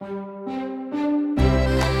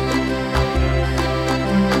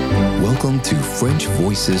Welcome to French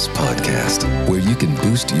Voices Podcast, where you can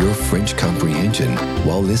boost your French comprehension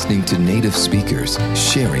while listening to native speakers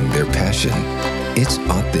sharing their passion. It's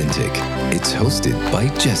authentic, it's hosted by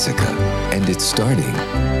Jessica, and it's starting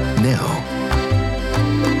now.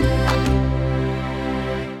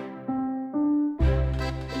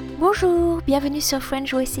 Bonjour, bienvenue sur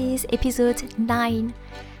French Voices, episode 9.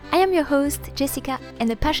 I am your host, Jessica,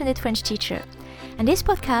 and a passionate French teacher. And this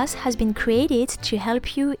podcast has been created to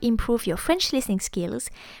help you improve your French listening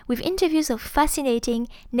skills with interviews of fascinating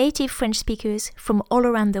native French speakers from all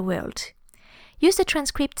around the world. Use the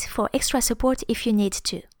transcript for extra support if you need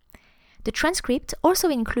to. The transcript also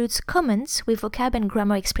includes comments with vocab and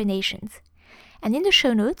grammar explanations. And in the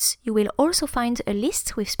show notes, you will also find a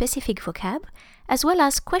list with specific vocab, as well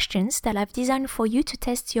as questions that I've designed for you to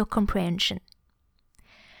test your comprehension.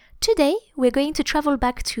 Today, we're going to travel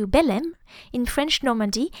back to Belém, in French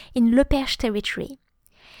Normandy, in Le Perche territory.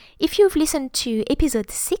 If you've listened to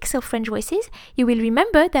episode 6 of French Voices, you will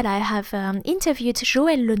remember that I have interviewed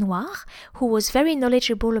Joël Lenoir, who was very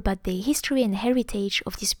knowledgeable about the history and heritage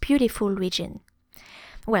of this beautiful region.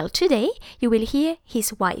 Well, today, you will hear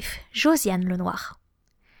his wife, Josiane Lenoir.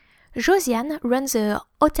 Josiane runs a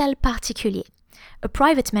Hôtel Particulier, a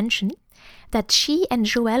private mansion, that she and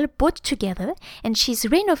Joël bought together, and she's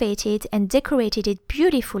renovated and decorated it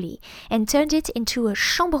beautifully and turned it into a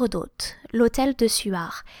chambre d'hôte, l'Hôtel de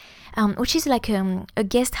Suard, which is like a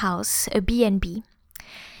guest house, a B&B.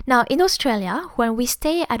 Now, in Australia, when we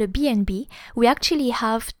stay at a B&B, we actually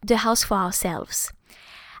have the house for ourselves.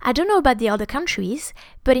 I don't know about the other countries,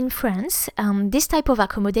 but in France, this type of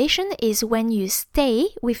accommodation is when you stay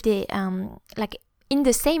with the, in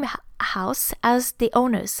the same house as the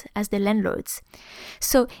owners, as the landlords.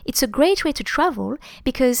 So it's a great way to travel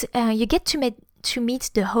because you get to meet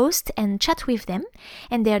the host and chat with them,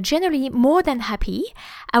 and they're generally more than happy,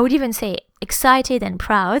 I would even say excited and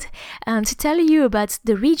proud, to tell you about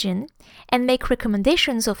the region and make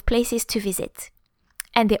recommendations of places to visit.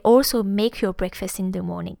 And they also make your breakfast in the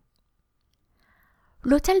morning.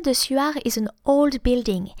 L'Hôtel de Suard is an old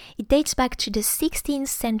building. It dates back to the 16th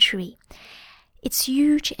century. It's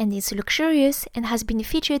huge and it's luxurious and has been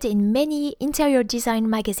featured in many interior design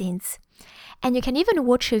magazines. And you can even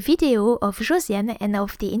watch a video of Josiane and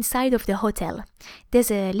of the inside of the hotel. There's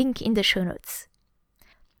a link in the show notes.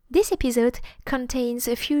 This episode contains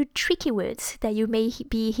a few tricky words that you may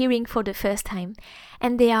be hearing for the first time,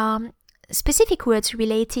 and they are specific words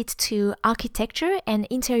related to architecture and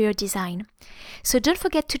interior design. So don't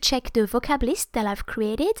forget to check the vocab list that I've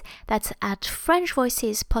created. That's at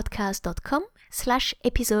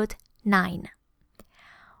frenchvoicespodcast.com/episode 9.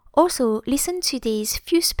 Also, listen to these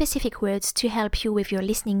few specific words to help you with your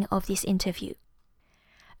listening of this interview.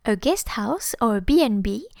 A guest house or a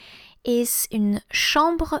B&B is une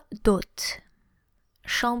chambre d'hôte.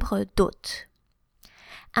 Chambre d'hôte.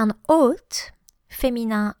 An hôte,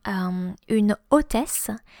 féminin, une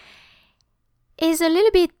hôtesse, is a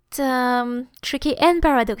little bit tricky and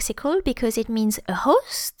paradoxical because it means a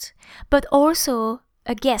host, but also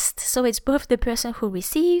a guest. So it's both the person who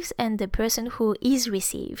receives and the person who is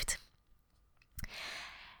received.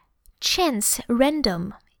 Chance,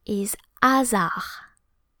 random, is hasard.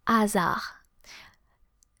 Hasard.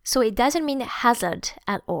 So it doesn't mean hazard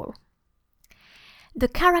at all. The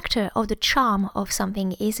character or the charm of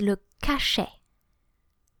something is le cachet.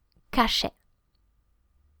 Cachet.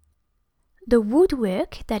 The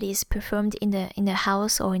woodwork that is performed in a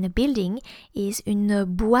house or in a building is une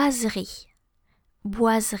boiserie.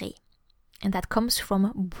 Boiserie. And that comes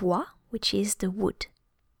from bois, which is the wood.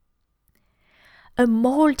 A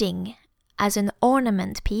molding as an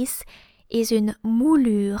ornament piece is une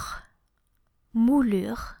moulure.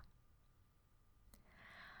 Moulure.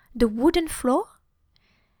 The wooden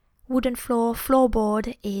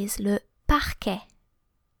floorboard is le parquet.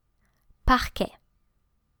 Parquet.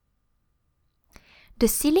 The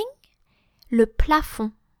ceiling, le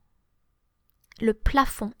plafond. Le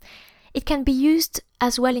plafond. It can be used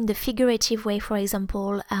as well in the figurative way. For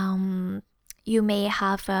example, you may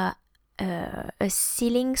have a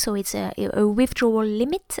ceiling, so it's a withdrawal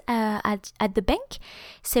limit at the bank.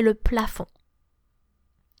 C'est le plafond.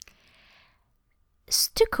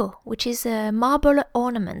 Stucco, which is a marble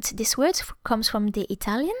ornament. This word comes from the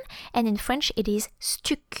Italian, and in French it is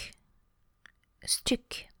stuc.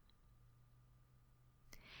 Stuc.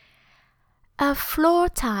 A floor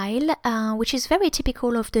tile, which is very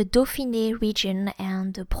typical of the Dauphiné region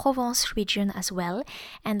and the Provence region as well,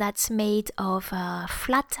 and that's made of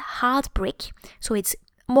flat, hard brick, so it's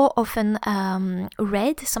more often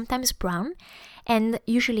red, sometimes brown, and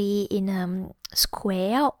usually in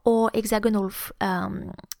square or hexagonal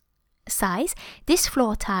size, this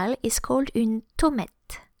floor tile is called une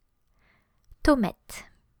tomette. Tomette.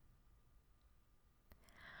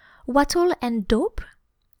 Wattle and daub,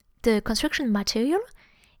 the construction material,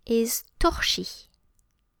 is torchis.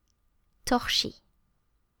 Torchis.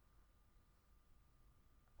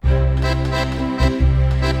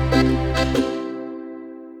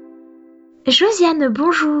 Josiane,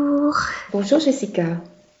 bonjour. Bonjour Jessica.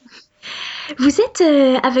 Vous êtes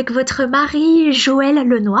avec votre mari Joël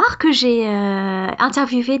Lenoir que j'ai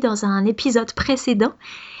interviewé dans un épisode précédent,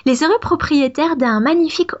 les heureux propriétaires d'un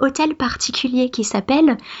magnifique hôtel particulier qui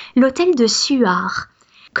s'appelle l'hôtel de Suard.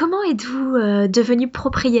 Comment êtes-vous devenu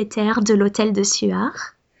propriétaire de l'hôtel de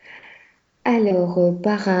Suard ? Alors,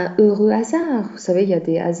 par un heureux hasard, vous savez, il y a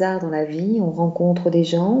des hasards dans la vie, on rencontre des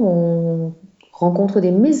gens, on rencontre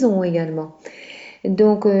des maisons également.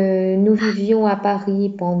 Donc, nous vivions à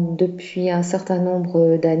Paris depuis un certain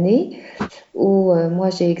nombre d'années où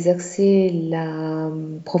moi j'ai exercé la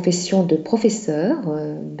profession de professeur,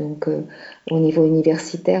 au niveau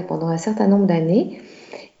universitaire pendant un certain nombre d'années.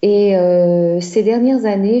 Et ces dernières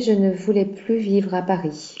années, je ne voulais plus vivre à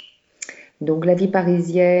Paris. Donc, la vie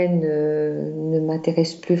parisienne ne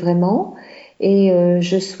m'intéresse plus vraiment. Et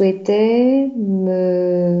je souhaitais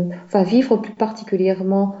vivre plus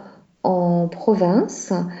particulièrement en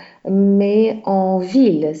province, mais en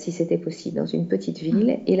ville, si c'était possible, dans une petite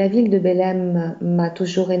ville. Et la ville de Belém m'a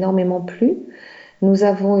toujours énormément plu. Nous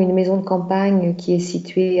avons une maison de campagne qui est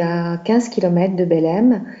située à 15 km de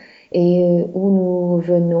Belém et où nous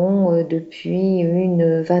venons depuis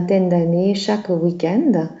une vingtaine d'années chaque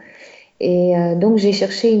week-end. Et donc j'ai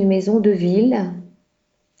cherché une maison de ville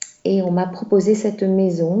et on m'a proposé cette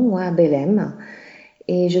maison à Belém.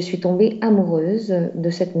 Et je suis tombée amoureuse de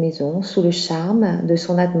cette maison, sous le charme de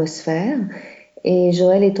son atmosphère. Et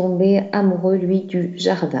Joël est tombé amoureux, lui, du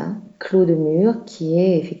jardin, clos de mur, qui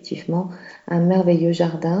est effectivement un merveilleux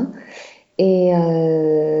jardin. Et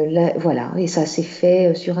voilà, et ça s'est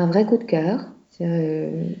fait sur un vrai coup de cœur,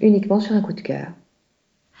 uniquement sur un coup de cœur.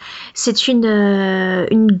 C'est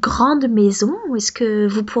une grande maison. Est-ce que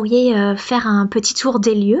vous pourriez faire un petit tour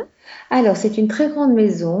des lieux ? Alors, c'est une très grande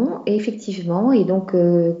maison, effectivement, et donc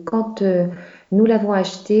quand nous l'avons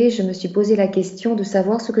achetée, je me suis posé la question de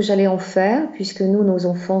savoir ce que j'allais en faire, puisque nos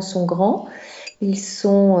enfants sont grands, ils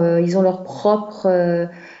ont leur propre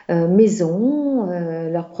maison,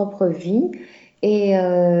 leur propre vie, et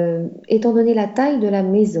étant donné la taille de la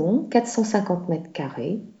maison, 450 mètres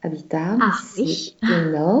carrés habitables, c'est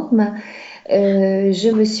énorme,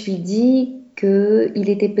 je me suis dit qu'il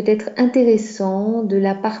était peut-être intéressant de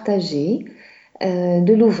la partager,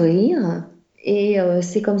 de l'ouvrir. Et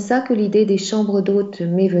c'est comme ça que l'idée des chambres d'hôtes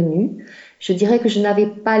m'est venue. Je dirais que je n'avais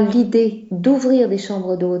pas l'idée d'ouvrir des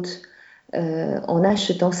chambres d'hôtes en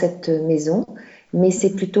achetant cette maison, mais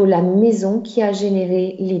c'est plutôt la maison qui a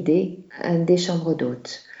généré l'idée des chambres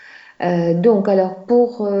d'hôtes. Donc, alors,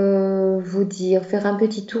 pour vous dire, faire un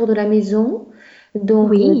petit tour de la maison. Donc,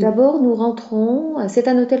 oui. D'abord, nous rentrons, c'est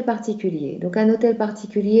un hôtel particulier. Donc, un hôtel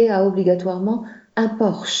particulier a obligatoirement un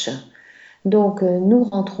porche. Donc, nous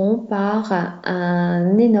rentrons par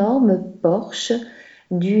un énorme porche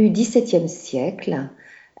du XVIIe siècle,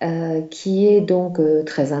 qui est donc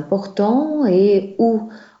très important et où,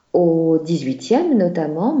 au XVIIIe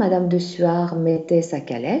notamment, Madame de Suard mettait sa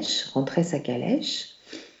calèche, rentrait sa calèche.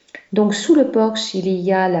 Donc, sous le porche, il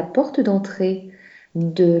y a la porte d'entrée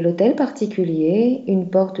de l'hôtel particulier, une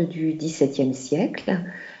porte du XVIIe siècle.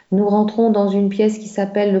 Nous rentrons dans une pièce qui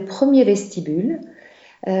s'appelle le premier vestibule,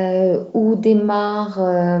 où démarre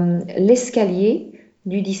l'escalier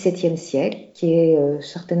du XVIIe siècle, qui est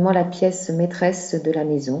certainement la pièce maîtresse de la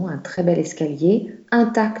maison, un très bel escalier,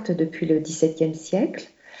 intact depuis le XVIIe siècle.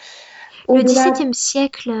 Le XVIIe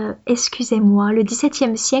siècle, excusez-moi, le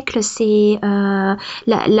XVIIe siècle, c'est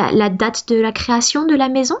la date de la création de la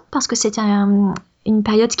maison, parce que c'est une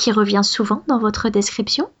période qui revient souvent dans votre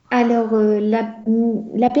description. Alors,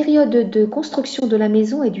 la période de construction de la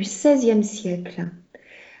maison est du XVIe siècle.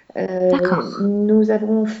 D'accord. Nous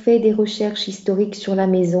avons fait des recherches historiques sur la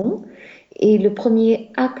maison et le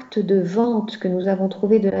premier acte de vente que nous avons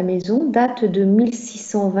trouvé de la maison date de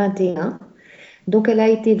 1621. Donc, elle a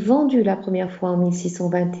été vendue la première fois en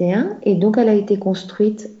 1621 et donc elle a été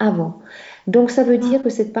construite avant. Donc, ça veut dire que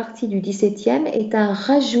cette partie du XVIIe est un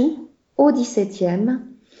rajout au XVIIe.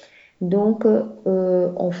 Donc,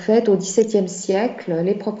 en fait, au XVIIe siècle,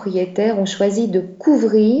 les propriétaires ont choisi de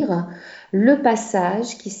couvrir le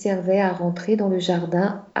passage qui servait à rentrer dans le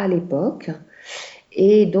jardin à l'époque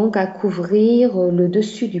et donc à couvrir le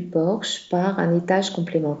dessus du porche par un étage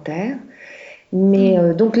complémentaire.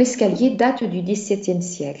 Mais donc l'escalier date du XVIIe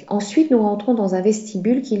siècle. Ensuite, nous rentrons dans un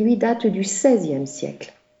vestibule qui, lui, date du XVIe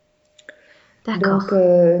siècle. D'accord. Donc,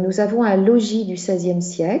 nous avons un logis du XVIe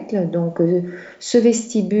siècle. Donc, ce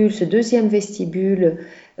vestibule, ce deuxième vestibule,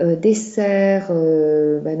 dessert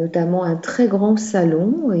notamment un très grand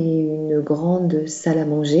salon et une grande salle à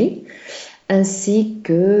manger, ainsi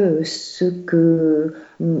que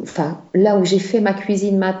là où j'ai fait ma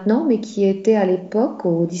cuisine maintenant, mais qui était à l'époque,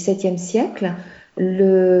 au XVIIe siècle,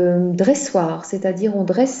 le dressoir, c'est-à-dire on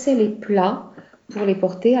dressait les plats pour les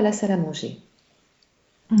porter à la salle à manger.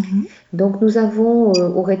 Donc nous avons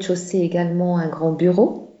au rez-de-chaussée également un grand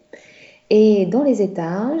bureau. Et dans les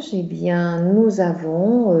étages, eh bien, nous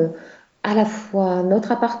avons à la fois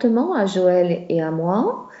notre appartement à Joël et à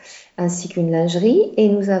moi, ainsi qu'une lingerie, et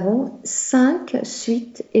nous avons 5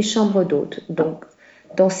 suites et chambres d'hôtes. Donc,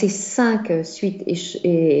 dans ces 5 suites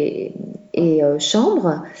et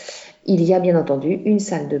chambres, il y a bien entendu une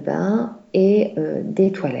salle de bain et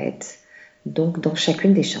des toilettes, donc dans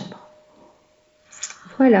chacune des chambres.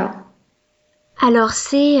 Voilà. Alors,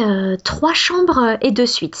 c'est 3 chambres et 2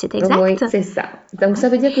 suites, c'est exact? Oui, c'est ça. Donc, ça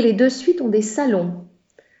veut dire que les 2 suites ont des salons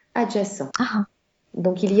adjacents. Ah.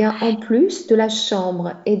 Donc, il y a en plus de la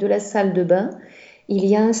chambre et de la salle de bain, il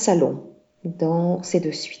y a un salon dans ces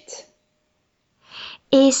 2 suites.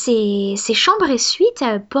 Et ces chambres et suites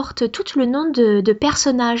portent toutes le nom de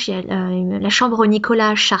personnages. Il y a la chambre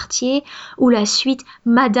Nicolas Chartier ou la suite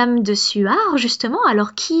Madame de Suard, justement.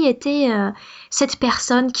 Alors, qui était cette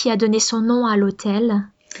personne qui a donné son nom à l'hôtel?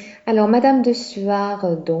 Alors, Madame de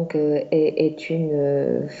Suard donc, est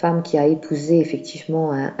une femme qui a épousé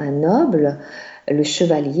effectivement un noble, le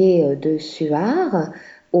chevalier de Suard,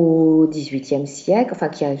 au XVIIIe siècle, enfin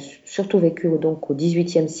qui a surtout vécu donc au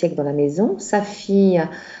XVIIIe siècle dans la maison. Sa fille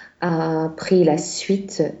a pris la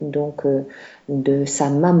suite donc de sa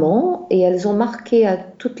maman et elles ont marqué à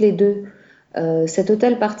toutes les deux cet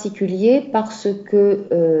hôtel particulier parce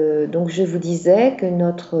que donc je vous disais que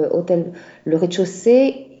notre hôtel, le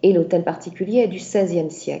rez-de-chaussée et l'hôtel particulier est du XVIe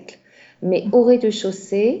siècle. Mais au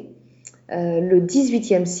rez-de-chaussée, le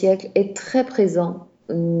XVIIIe siècle est très présent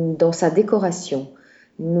dans sa décoration.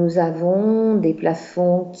 Nous avons des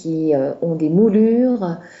plafonds qui ont des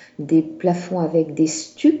moulures, des plafonds avec des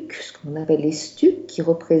stucs, ce qu'on appelle les stucs, qui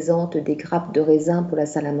représentent des grappes de raisin pour la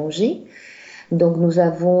salle à manger. Donc nous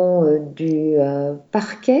avons du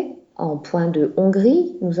parquet en point de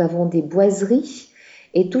Hongrie, nous avons des boiseries,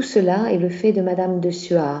 et tout cela est le fait de Madame de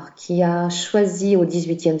Suard, qui a choisi au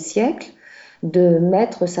XVIIIe siècle de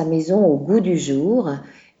mettre sa maison au goût du jour.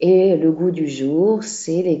 Et le goût du jour,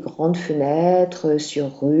 c'est les grandes fenêtres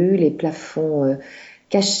sur rue, les plafonds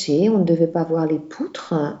cachés. On ne devait pas voir les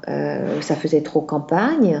poutres, ça faisait trop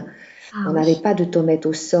campagne. On n'avait pas de tomates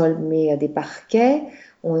au sol, mais des parquets.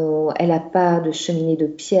 Elle n'a pas de cheminée de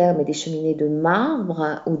pierre, mais des cheminées de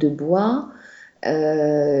marbre ou de bois.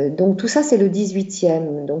 Donc tout ça, c'est le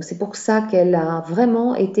 18e. Donc c'est pour ça qu'elle a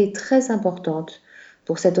vraiment été très importante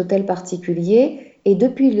pour cet hôtel particulier. Et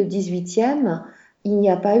depuis le 18e, il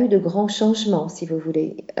n'y a pas eu de grands changements, si vous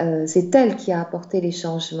voulez. C'est elle qui a apporté les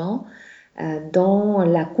changements dans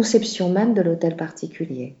la conception même de l'hôtel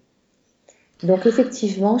particulier. Donc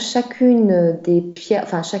effectivement, chacune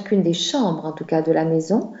des chambres, en tout cas de la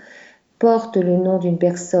maison, porte le nom d'une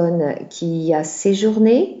personne qui y a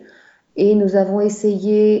séjourné. Et nous avons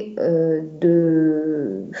essayé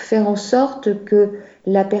de faire en sorte que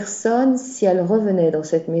la personne, si elle revenait dans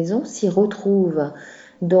cette maison, s'y retrouve.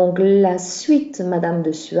 Donc la suite Madame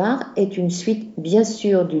de Suard est une suite bien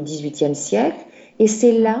sûr du XVIIIe siècle et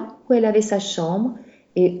c'est là où elle avait sa chambre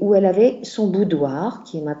et où elle avait son boudoir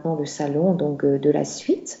qui est maintenant le salon donc, de la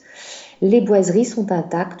suite. Les boiseries sont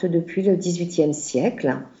intactes depuis le XVIIIe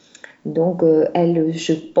siècle. Donc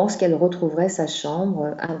je pense qu'elle retrouverait sa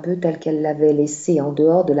chambre un peu telle qu'elle l'avait laissée en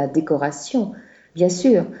dehors de la décoration, bien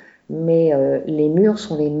sûr. Mais les murs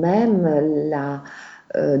sont les mêmes, la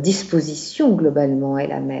disposition globalement est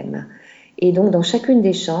la même. Et donc dans chacune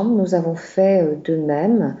des chambres, nous avons fait de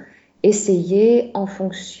même, essayer en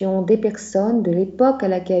fonction des personnes, de l'époque à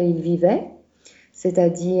laquelle ils vivaient,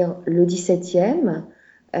 c'est-à-dire le 17e,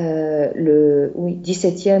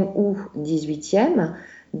 17e ou 18e,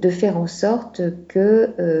 de faire en sorte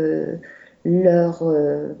que leur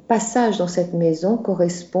passage dans cette maison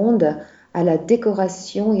corresponde à la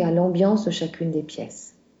décoration et à l'ambiance de chacune des pièces.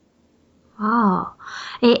 Oh.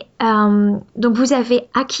 Et donc vous avez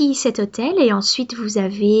acquis cet hôtel et ensuite vous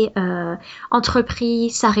avez entrepris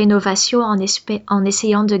sa rénovation en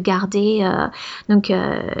essayant de garder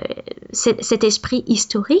cet esprit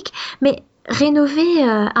historique. Mais rénover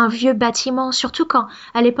un vieux bâtiment, surtout quand,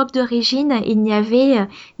 à l'époque d'origine, il n'y avait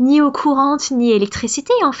ni eau courante ni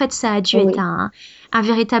électricité. En fait, ça a dû être Oui. un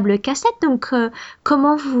véritable casse-tête. Donc,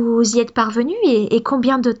 comment vous y êtes parvenu et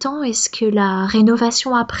combien de temps est-ce que la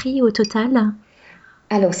rénovation a pris au total?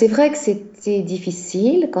 Alors, c'est vrai que c'était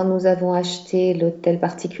difficile quand nous avons acheté l'hôtel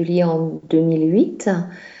particulier en 2008.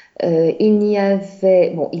 Il y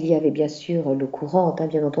avait bien sûr l'eau courante, hein,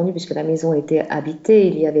 bien entendu, puisque la maison était habitée,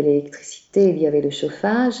 il y avait l'électricité, il y avait le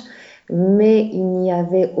chauffage, mais il n'y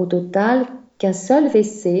avait au total qu'un seul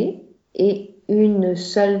WC et une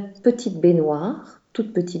seule petite baignoire,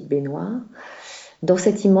 toute petite baignoire, dans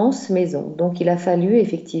cette immense maison. Donc il a fallu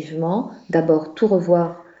effectivement d'abord tout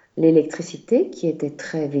revoir l'électricité qui était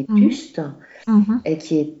très Mhm, vétuste mhm, et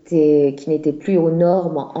qui n'était plus aux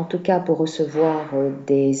normes, en tout cas pour recevoir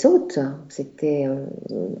des hôtes. C'était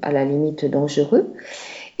à la limite dangereux.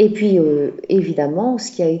 Et puis évidemment,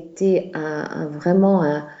 ce qui a été vraiment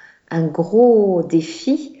un gros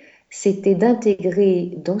défi, c'était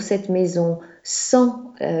d'intégrer dans cette maison,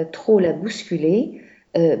 sans trop la bousculer,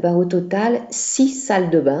 au total 6 salles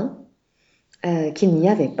de bain qu'il n'y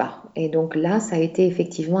avait pas. Et donc là, ça a été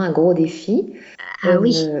effectivement un gros défi. Ah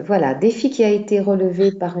oui. Voilà, défi qui a été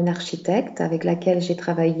relevé par une architecte avec laquelle j'ai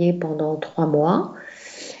travaillé pendant 3 mois.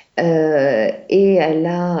 Et elle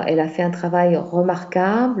a fait un travail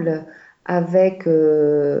remarquable avec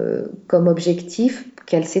comme objectif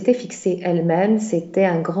qu'elle s'était fixé elle-même, c'était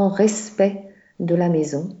un grand respect de la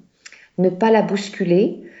maison. Ne pas la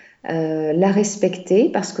bousculer, la respecter,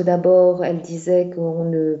 parce que d'abord, elle disait qu'on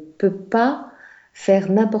ne peut pas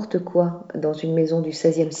faire n'importe quoi dans une maison du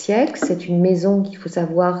XVIe siècle. C'est une maison qu'il faut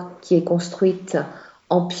savoir qui est construite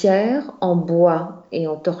en pierre, en bois et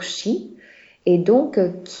en torchis, et donc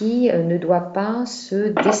qui ne doit pas se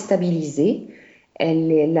déstabiliser.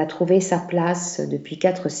 Elle a trouvé sa place depuis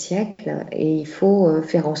 4 siècles et il faut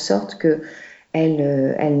faire en sorte que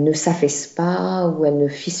elle ne s'affaisse pas ou elle ne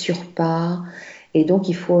fissure pas. Et donc,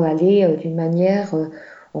 il faut aller d'une manière,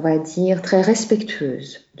 on va dire, très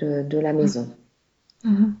respectueuse de la maison.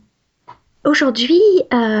 Mhm. Aujourd'hui,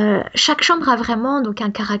 chaque chambre a vraiment donc un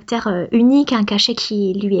caractère unique, un cachet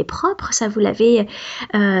qui lui est propre. Ça, vous l'avez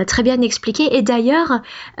très bien expliqué. Et d'ailleurs,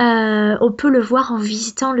 on peut le voir en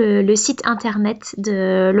visitant le site internet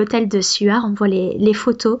de l'hôtel de Suard. On voit les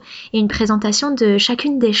photos et une présentation de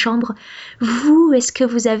chacune des chambres. Vous, est-ce que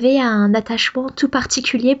vous avez un attachement tout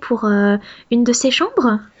particulier pour une de ces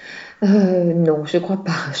chambres? Non, je crois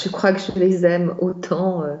pas. Je crois que je les aime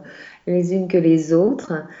autant les unes que les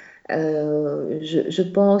autres. Je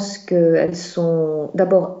pense qu'elles sont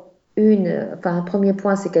d'abord un premier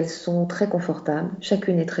point, c'est qu'elles sont très confortables.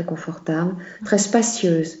 Chacune est très confortable, très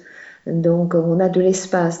spacieuse. Donc, on a de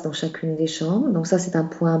l'espace dans chacune des chambres. Donc, ça, c'est un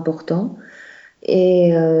point important.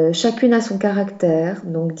 Et chacune a son caractère,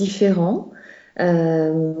 donc différent,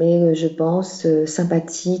 mais je pense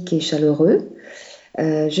sympathique et chaleureux.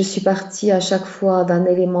 Je suis partie à chaque fois d'un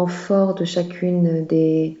élément fort de chacune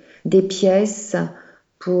des pièces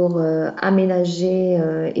pour aménager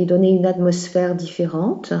et donner une atmosphère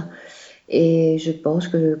différente. Et je pense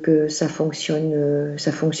que ça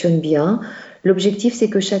fonctionne bien. L'objectif,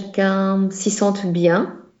 c'est que chacun s'y sente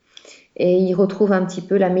bien et il retrouve un petit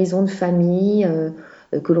peu la maison de famille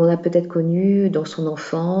que l'on a peut-être connue dans son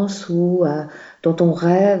enfance ou dont on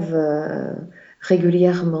rêve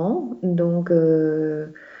régulièrement. Donc,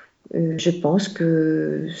 je pense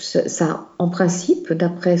que en principe,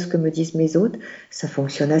 d'après ce que me disent mes hôtes, ça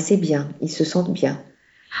fonctionne assez bien. Ils se sentent bien.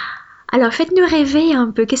 Alors, faites-nous rêver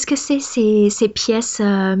un peu. Qu'est-ce que c'est ces pièces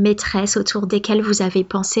maîtresses autour desquelles vous avez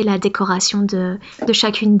pensé la décoration de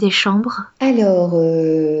chacune des chambres? Alors,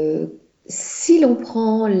 si l'on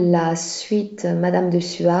prend la suite Madame de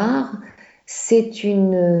Suard,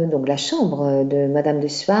 donc la chambre de Madame de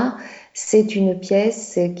Suard, c'est une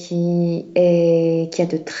pièce qui a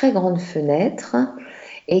de très grandes fenêtres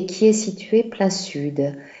et qui est située plein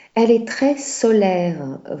sud. Elle est très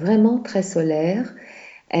solaire, vraiment très solaire.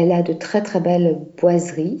 Elle a de très très belles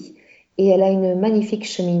boiseries et elle a une magnifique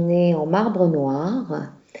cheminée en marbre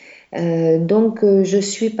noir. Donc, je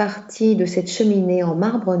suis partie de cette cheminée en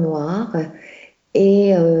marbre noir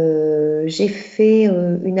et j'ai fait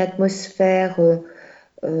une atmosphère,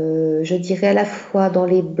 je dirais à la fois dans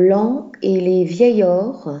les blancs et les vieilles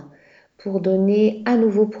ors pour donner à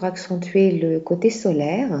nouveau, pour accentuer le côté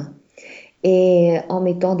solaire et en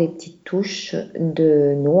mettant des petites touches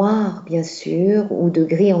de noir, bien sûr, ou de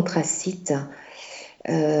gris anthracite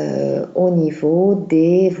au niveau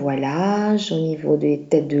des voilages, au niveau des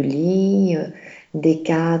têtes de lit, des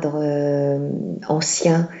cadres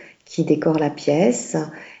anciens qui décorent la pièce.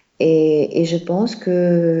 Et je pense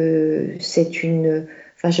que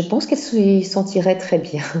je pense qu'elle se sentirait très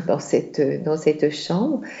bien dans cette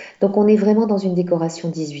chambre. Donc on est vraiment dans une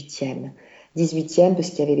décoration 18e. 18e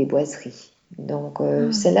parce qu'il y avait les boiseries. Donc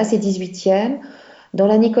celle-là c'est 18e. Dans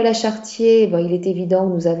la Nicolas Chartier, bon, il est évident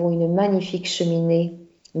que nous avons une magnifique cheminée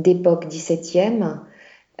d'époque 17e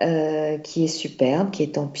qui est superbe, qui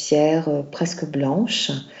est en pierre presque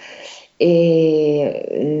blanche. Et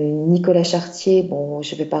Nicolas Chartier, bon,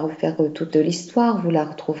 je ne vais pas refaire toute l'histoire, vous la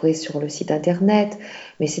retrouverez sur le site internet,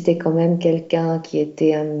 mais c'était quand même quelqu'un qui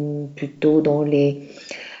était plutôt dans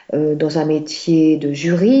un métier de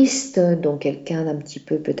juriste, donc quelqu'un d'un petit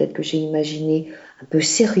peu, peut-être que j'ai imaginé, un peu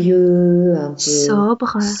sérieux, un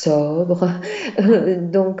peu sobre.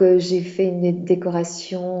 Donc j'ai fait une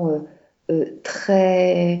décoration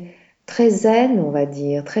très, très zen, on va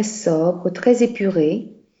dire, très sobre, très épurée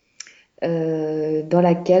dans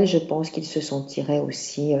laquelle je pense qu'il se sentirait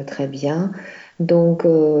aussi très bien. Donc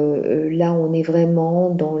là, on est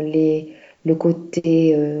vraiment dans le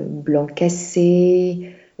côté blanc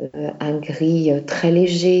cassé, un gris très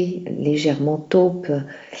léger, légèrement taupe,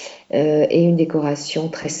 et une décoration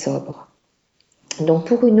très sobre. Donc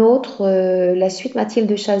pour une autre, la suite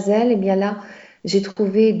Mathilde Chazelle, eh bien là, j'ai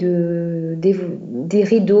trouvé des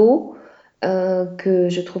rideaux que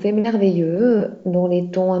je trouvais merveilleux, dont les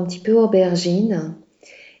tons un petit peu aubergine.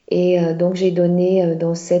 Et donc j'ai donné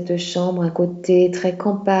dans cette chambre un côté très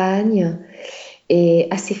campagne et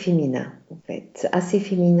assez féminin, en fait. Assez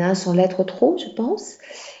féminin sans l'être trop, je pense.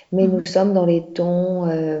 Mais nous sommes dans les tons,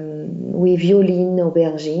 oui, violine,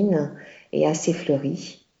 aubergine et assez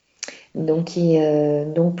fleuris. Donc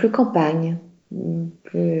plus campagne.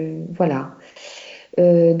 Voilà.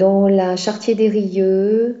 Dans la Chartier des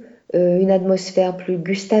Rieux, une atmosphère plus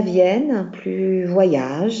gustavienne, plus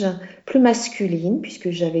voyage, plus masculine,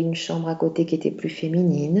 puisque j'avais une chambre à côté qui était plus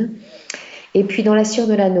féminine. Et puis dans la Sûre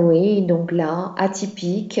de la Noé, donc là,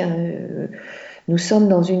 atypique, nous sommes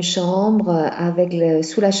dans une chambre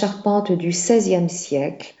sous la charpente du XVIe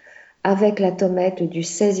siècle, avec la tomette du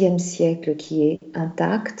XVIe siècle qui est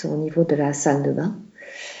intacte au niveau de la salle de bain.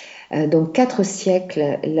 Donc 4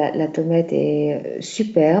 siècles, la tomette est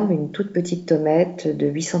superbe, une toute petite tomette de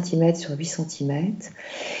 8 cm sur 8 cm.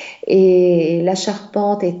 Et la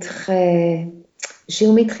charpente est très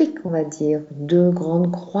géométrique, on va dire, 2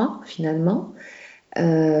 grandes croix finalement.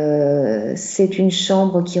 C'est une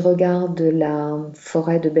chambre qui regarde la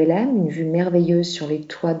forêt de Belém, une vue merveilleuse sur les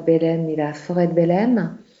toits de Belém et la forêt de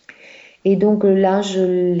Belém. Et donc là,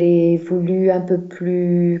 je l'ai voulu un peu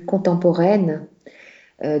plus contemporaine,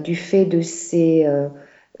 du fait de ces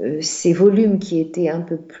volumes qui étaient un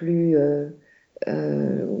peu plus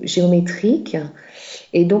géométriques.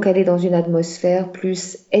 Et donc, elle est dans une atmosphère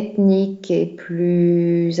plus ethnique et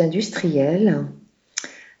plus industrielle,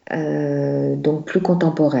 donc plus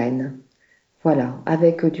contemporaine. Voilà,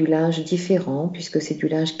 avec du linge différent, puisque c'est du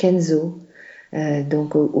linge Kenzo,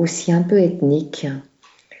 donc aussi un peu ethnique,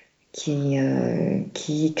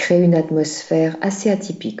 qui crée une atmosphère assez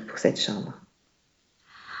atypique pour cette chambre.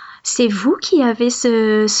 C'est vous qui avez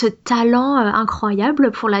ce talent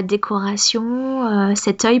incroyable pour la décoration,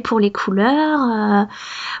 cet œil pour les couleurs,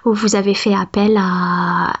 ou vous avez fait appel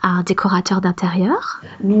à un décorateur d'intérieur?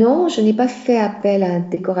 Non, je n'ai pas fait appel à un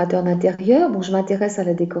décorateur d'intérieur. Bon, je m'intéresse à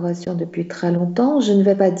la décoration depuis très longtemps. Je ne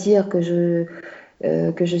vais pas dire que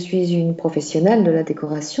je suis une professionnelle de la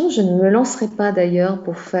décoration. Je ne me lancerai pas d'ailleurs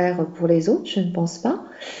pour faire pour les autres, je ne pense pas.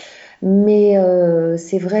 Mais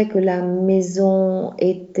c'est vrai que la maison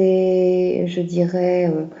était, je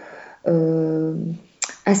dirais,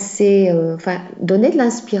 assez, donnait de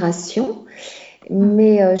l'inspiration.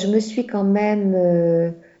 Mais je me suis quand même,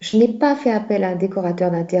 je n'ai pas fait appel à un décorateur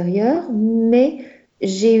d'intérieur, mais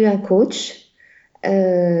j'ai eu un coach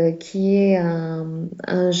qui est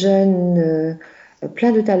un jeune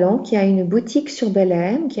plein de talent, qui a une boutique sur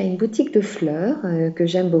Belém, qui a une boutique de fleurs que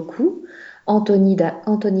j'aime beaucoup.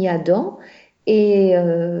 Anthony Adam, et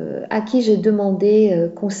à qui j'ai demandé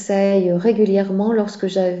conseil régulièrement lorsque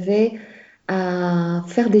j'avais à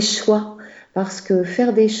faire des choix. Parce que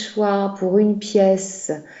faire des choix pour une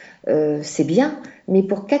pièce, c'est bien, mais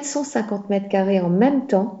pour 450 mètres carrés en même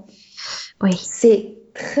temps, oui, c'est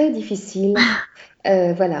très difficile.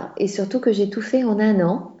 Voilà. Et surtout que j'ai tout fait en un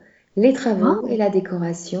an, les travaux et la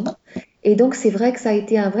décoration. Et donc, c'est vrai que ça a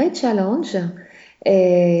été un vrai challenge.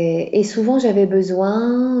 Et souvent, j'avais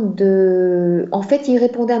besoin de... En fait, il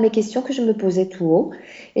répondait à mes questions que je me posais tout haut.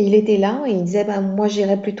 Et il était là et il disait, moi,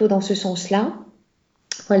 j'irais plutôt dans ce sens-là.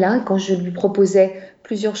 Voilà, quand je lui proposais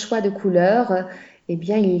plusieurs choix de couleurs, eh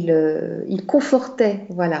bien, il confortait,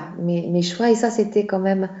 voilà, mes choix. Et ça, c'était quand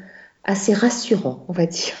même assez rassurant, on va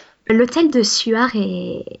dire. L'hôtel de Suard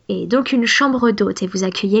est donc une chambre d'hôte et vous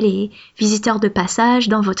accueillez les visiteurs de passage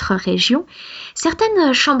dans votre région.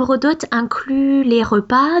 Certaines chambres d'hôtes incluent les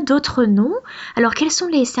repas, d'autres non. Alors, quels sont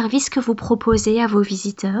les services que vous proposez à vos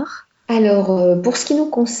visiteurs? Alors, pour ce qui nous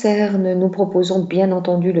concerne, nous proposons bien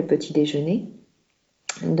entendu le petit déjeuner.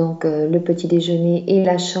 Donc, le petit déjeuner et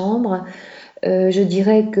la chambre. Je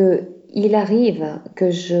dirais qu'il arrive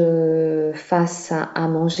que je fasse à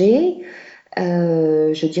manger.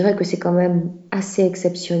 Je dirais que c'est quand même assez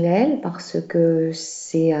exceptionnel parce que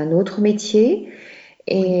c'est un autre métier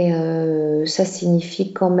et ça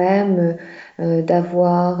signifie quand même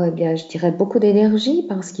d'avoir, eh bien, je dirais beaucoup d'énergie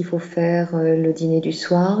parce qu'il faut faire le dîner du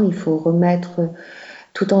soir, il faut remettre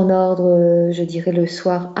tout en ordre, je dirais le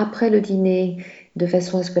soir après le dîner, de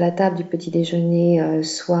façon à ce que la table du petit déjeuner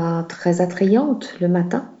soit très attrayante le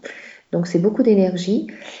matin. Donc c'est beaucoup d'énergie,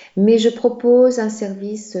 mais je propose un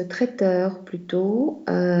service traiteur plutôt.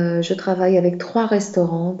 Je travaille avec 3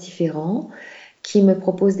 restaurants différents qui me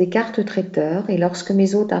proposent des cartes traiteurs et lorsque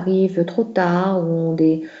mes hôtes arrivent trop tard ou ont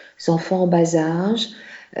des enfants en bas âge,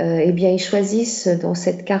 eh bien ils choisissent dans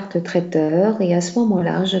cette carte traiteur et à ce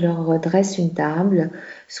moment-là, je leur dresse une table,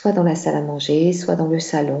 soit dans la salle à manger, soit dans le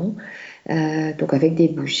salon. Donc avec des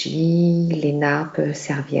bougies, les nappes,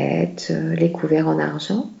 serviettes, les couverts en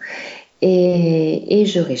argent. Et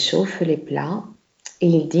je réchauffe les plats et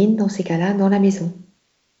ils dînent dans ces cas-là dans la maison.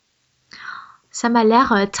 Ça m'a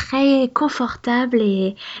l'air très confortable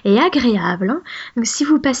et agréable, hein. Donc, si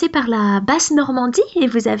vous passez par la basse Normandie et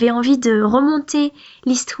vous avez envie de remonter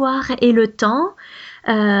l'histoire et le temps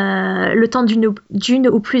d'une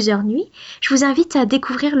ou plusieurs nuits, je vous invite à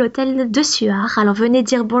découvrir l'hôtel de Suard. Alors venez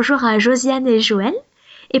dire bonjour à Josiane et Joël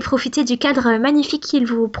et profitez du cadre magnifique qu'ils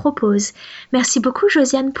vous proposent. Merci beaucoup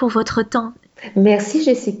Josiane pour votre temps. Merci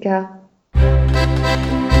Jessica.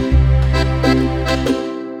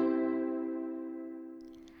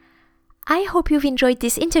 I hope you've enjoyed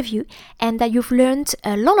this interview and that you've learned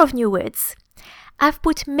a lot of new words. I've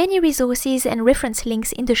put many resources and reference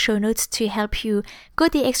links in the show notes to help you go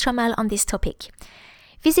the extra mile on this topic.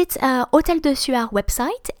 Visit Hôtel de Suard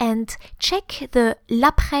website and check the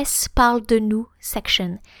La Presse Parle de Nous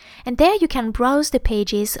section. And there you can browse the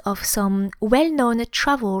pages of some well-known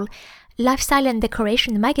travel, lifestyle and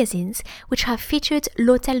decoration magazines which have featured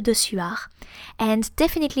l'Hôtel de Suard. And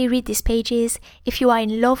definitely read these pages if you are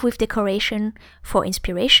in love with decoration for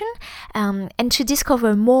inspiration and to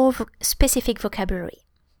discover more specific vocabulary.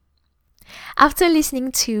 After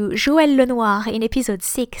listening to Joël Lenoir in episode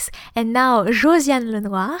 6 and now Josiane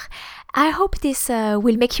Lenoir, I hope this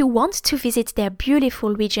will make you want to visit their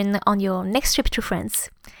beautiful region on your next trip to France.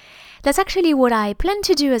 That's actually what I plan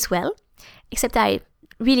to do as well, except I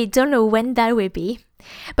really don't know when that will be.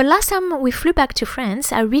 But last time we flew back to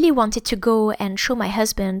France, I really wanted to go and show my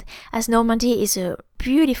husband, as Normandy is a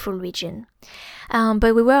beautiful region.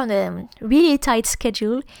 But we were on a really tight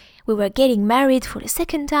schedule. We were getting married for the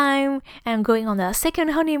second time and going on our second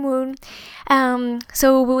honeymoon.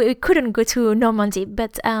 So we couldn't go to Normandy,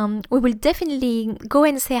 but we will definitely go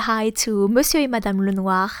and say hi to Monsieur et Madame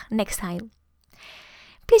Lenoir next time.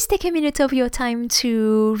 Please take a minute of your time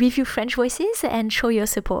to review French Voices and show your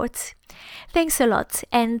support. Thanks a lot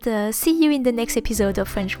and see you in the next episode of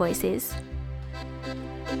French Voices.